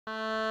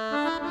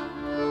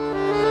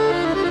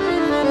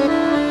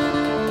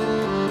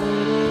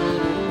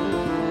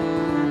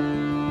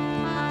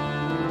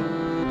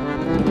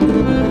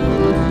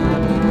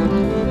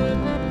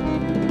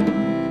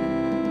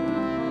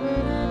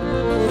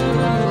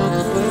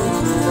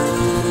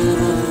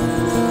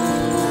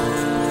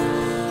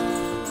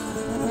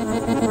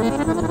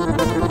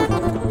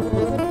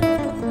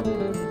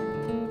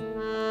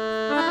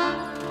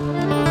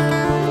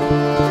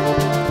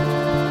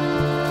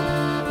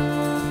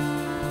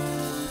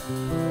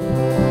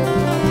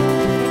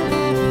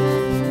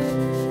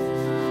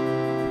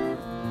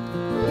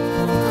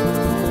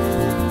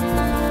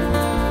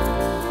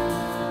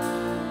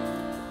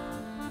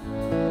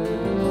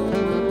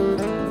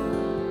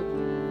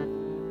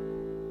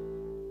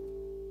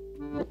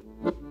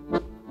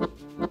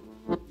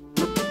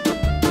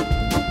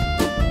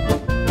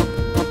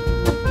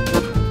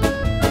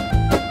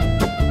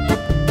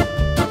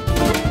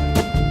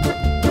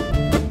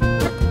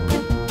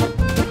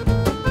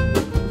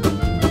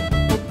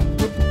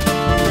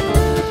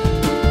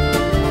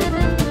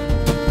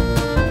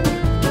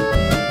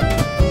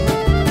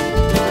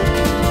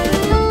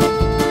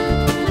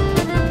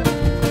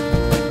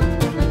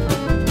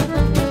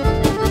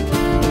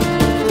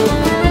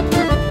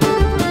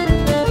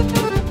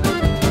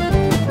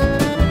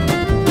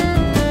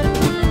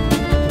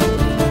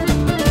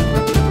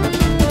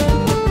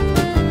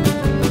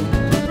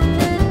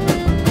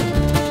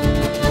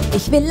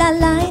will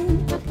allein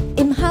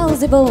im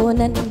Hause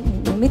wohnen,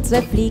 mit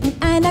 2 Fliegen,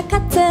 einer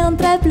Katze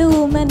und 3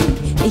 Blumen.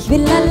 Ich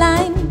will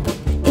allein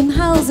im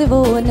Hause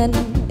wohnen,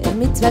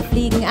 mit 2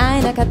 Fliegen,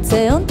 einer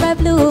Katze und 3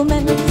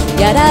 Blumen.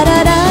 Ja da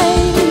da da,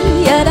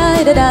 ja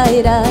da da da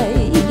da,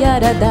 ja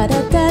da da da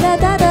da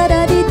da da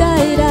da di da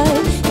da,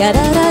 ja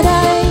da da da,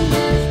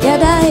 ja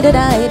da da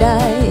da da,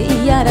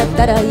 ja da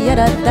da da, ja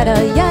da da da,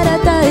 ja da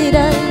da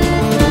da.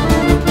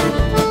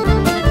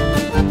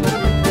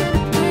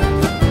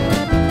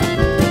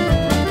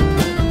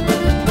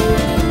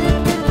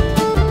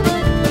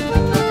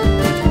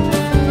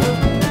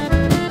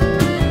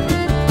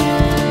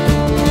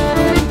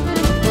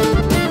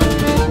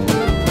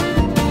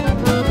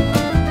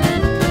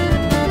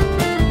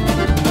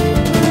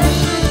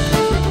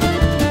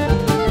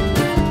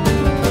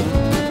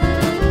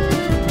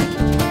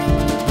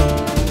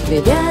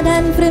 Wir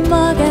werden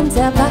frühmorgens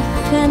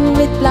erwachen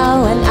mit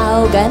blauen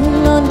Augen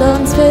und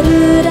uns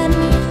berühren.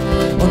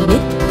 Und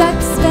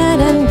mittags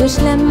werden wir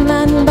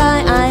schlemmern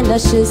bei einer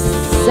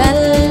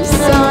Schüssel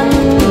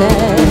Sonne.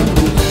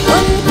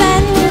 Und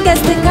wenn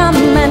Gäste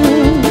kommen,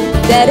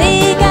 der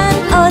Regen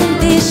und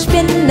die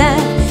Spinne,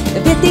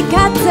 wird die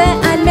Katze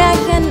ein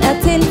Märchen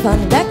erzählen von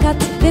der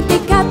Katze. Wird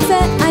die Katze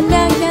ein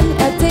Märchen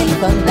erzählen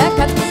von der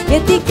Katze.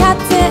 Wird die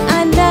Katze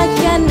ein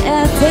Märchen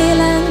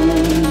erzählen.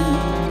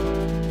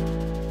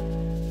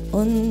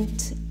 Und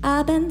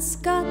abends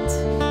Gott,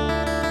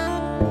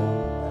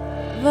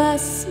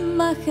 was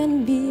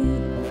machen wir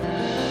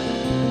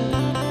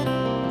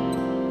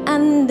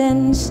an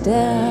den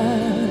Sternenabenden?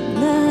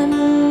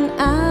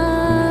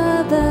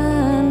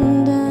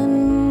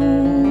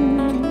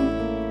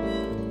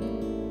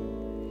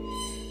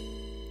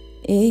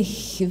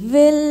 Ich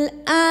will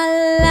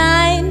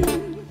allein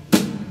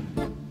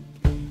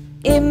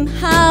im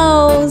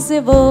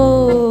Hause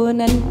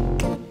wohnen,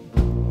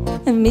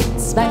 mit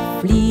 2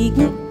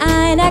 Fliegen,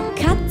 einer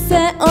Katze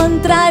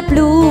und 3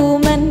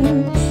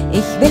 Blumen.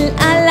 Ich will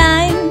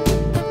allein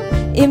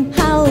im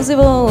Hause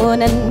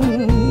wohnen,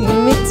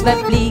 mit 2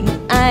 Fliegen,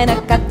 einer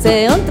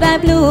Katze und 3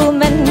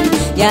 Blumen.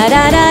 Ja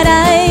da da da,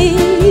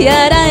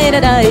 ja da da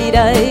da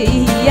da,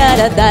 ja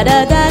da da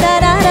da da da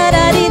da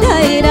da di da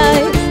da,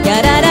 ja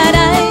da da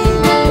da,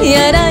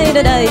 ja da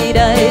da da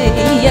da,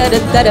 ja da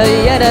da da,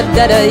 ja da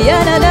da da, ja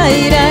da da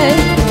da.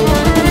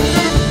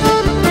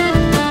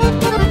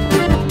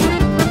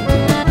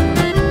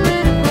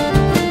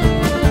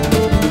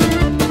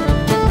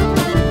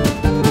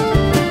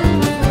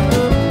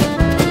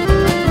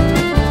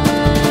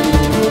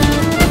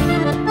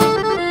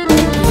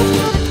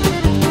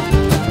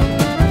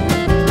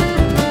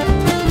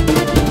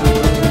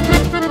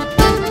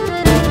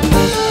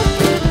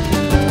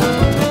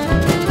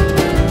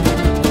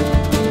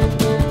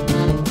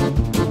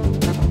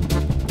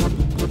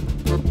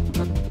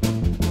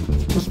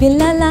 Ich will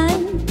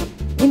allein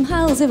im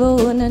Hause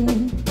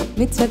wohnen,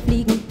 mit 2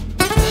 Fliegen,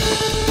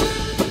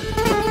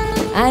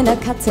 einer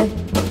Katze.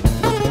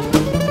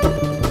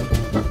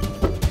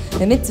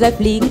 Mit 2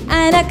 Fliegen,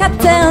 einer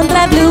Katze und 3